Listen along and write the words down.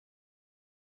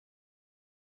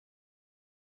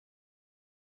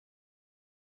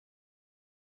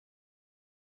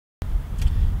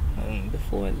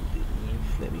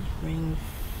believe. Let me bring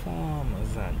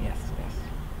Farmers on. Yes, yes.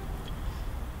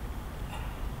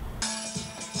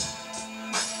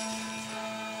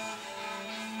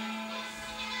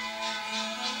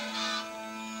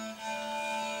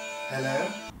 Hello?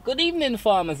 Good evening,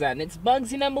 Farmerzan. It's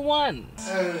Bugsy #1.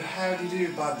 Oh, how do you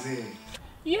do, Bugsy?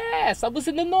 Yes, I was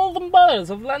in the northern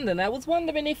boroughs of London. I was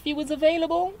wondering if you was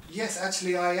available. Yes,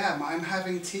 actually I am. I'm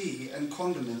having tea and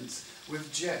condiments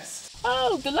with Jehst.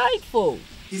 Oh, delightful.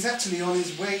 He's actually on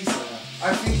his way, sir.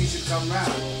 I think he should come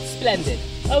round. Splendid.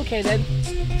 Okay then.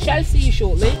 Shall see you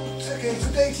shortly. Okay,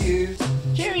 good day to you.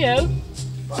 Cheerio.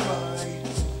 Bye-bye.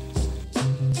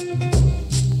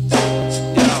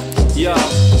 Yeah,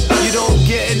 you don't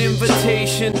get an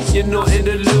invitation, you're not in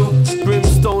the loop.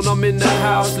 Brimstone, I'm in the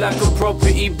house like a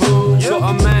property boo. Got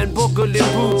a man boggling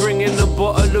boo, bringing a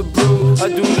bottle of brew. I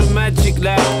do the magic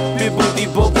like bibbidi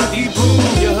bobbidi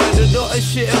boo. You heard a lot of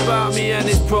shit about me and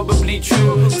it's probably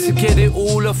true. To get it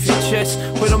all off your chest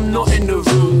when I'm not in the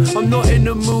room. I'm not in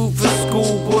the mood for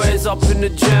schoolboys up in the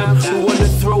jam who wanna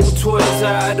throw toys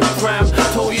out of the pram.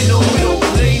 Told you no, we don't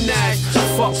play nice.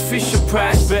 Fuck Fisher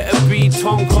Price, better be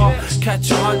Tonka.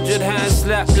 Catch 100 hand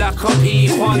slap like I'm E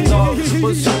Honda.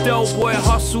 Once you Del Boy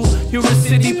hustle, you're a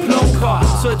city plonker.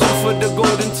 Searching for the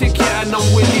golden ticket and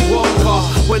I'm Willy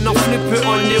Wonka. When I flip it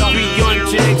on you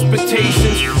beyond your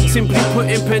expectations. Simply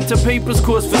putting pen to paper's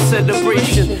cause for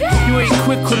celebration. You ain't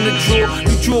quick on the draw,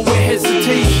 you draw with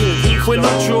hesitation. When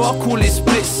I draw, I call it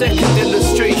split second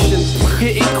illustration.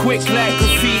 Hit it quick like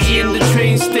graffiti in the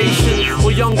train station.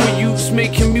 Or younger youths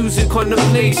making music on the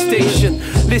PlayStation.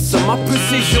 Listen, my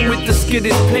precision with the skid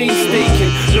is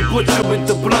painstaking. The butcher with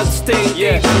the blood stain.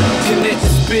 Yeah, connect the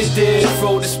Spdif,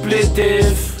 throw the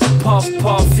Spdif. Puff,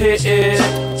 puff, hit it.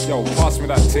 Yo, pass me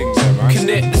that thing there, man.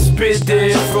 Connect the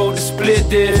Spdif, throw the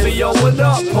Spdif. Hey, yo, what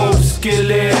up, post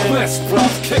skillet? Best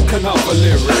bruv, kick another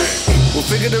lyric. We'll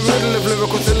figure the riddle of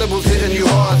lyrical syllables hitting you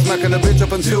hard. Smacking a bitch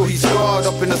up until he's scarred.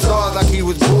 Up in the stars like he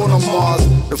was born on Mars.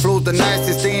 The flow's the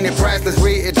nicest, ain't it priceless,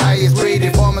 rated, highest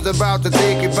rated. Farmer's about to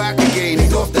take it back again.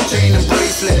 He's off the chain and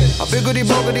bracelet. I biggity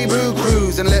boggity brew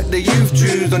cruise and let the youth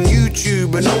choose on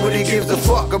YouTube. But nobody gives a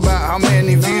fuck about how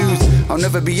many views. I'll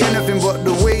never be anything but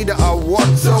the way that I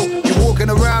want. So you're walking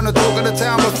around the talk of the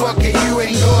town, but fuck it, you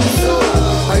ain't got so.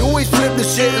 I always flip the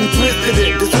shit and twisted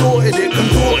it, distorted it,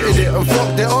 contorted it, and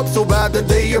fucked it up so bad the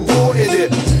day you aborted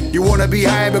it. You wanna be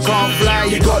high but can't fly,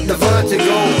 you got the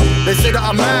vertigo. They say that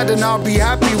I'm mad and I'll be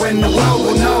happy when the world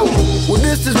will know. Well,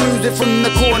 this is music from the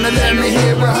corner, let me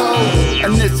hear a ho.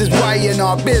 And this is why in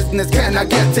our business can I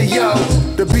get to yo.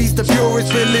 The beast, the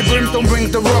purest, Billy Brimstone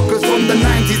brings the rockers from the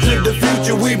 90s to the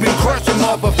future. We've been crushing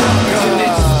motherfuckers.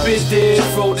 Connect the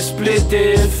Spdif, throw the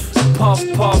Spdif. Puff,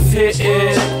 puff, hit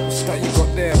it. What's that you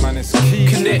got there, man? It's key.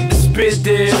 Connect the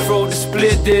Spdif, throw the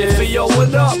Spdif. Hey, yo,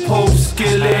 what up, post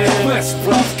skillet? Best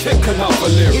bruv, kick another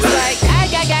lyric. It's like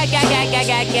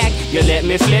you let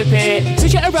me flip it.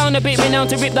 Switch it around a bit, renowned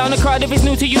to rip down a crowd. If it's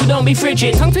new to you, don't be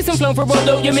frigid. Tongue twist and flow for a road,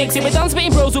 don't you mix it with dance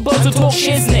spitting bros who both to talk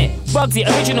shiznit. Bugsy,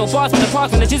 original bars from the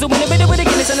park, from the chisel with a bit with a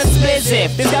Guinness and a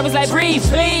Spdif. This guy was like, breathe,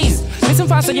 please. Listen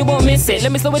fast so you won't miss it.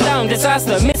 Let me slow it down,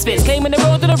 disaster, misfits. Claiming the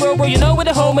road to the road, bro, you know where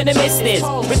the home and the mist is.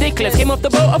 Ridiculous, came off the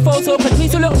boat, a photo, but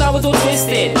please to look now was all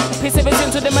twisted. Piss ever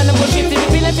since with the man and was shifted.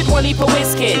 If you left it, one leap of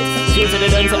whiskey. Dreams of the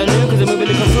done something new, cause I'm moving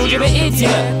the control, you're an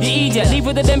idiot. You idiot, leave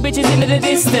with the them bitches into the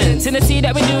distance. In the sea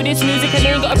that we do this music and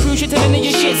they ain't got a proof shit to none of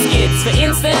your shit skids. For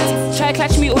instance, try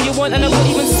catch me all you want and I won't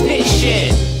even spit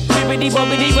shit. Bibbidi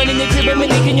bobbidi, running your crib and we're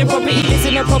licking your property.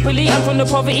 Listen up properly, I'm from the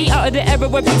poverty, out of the era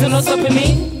where people are not stopping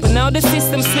me. But now the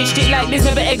system switched it like this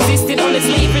never existed.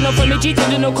 Honestly, if you're not from me, G,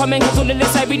 do no comment, cause all of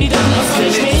this I really doesn't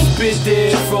astonish me.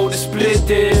 Spdif, throw the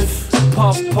Spdif.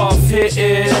 Puff, puff, hit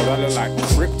it. That look like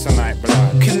kryptonite,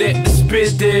 blood. Connect the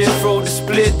Spdif, throw the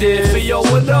Spdif. Hey, yo,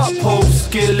 what up, post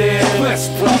skillet?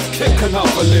 Best bruv, kick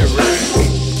another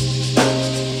lyric.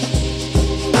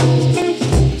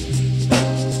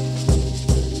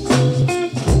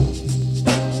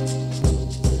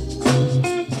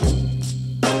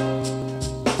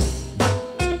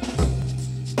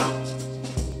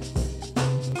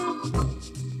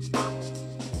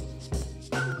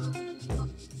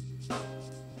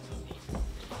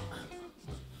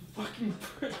 Fucking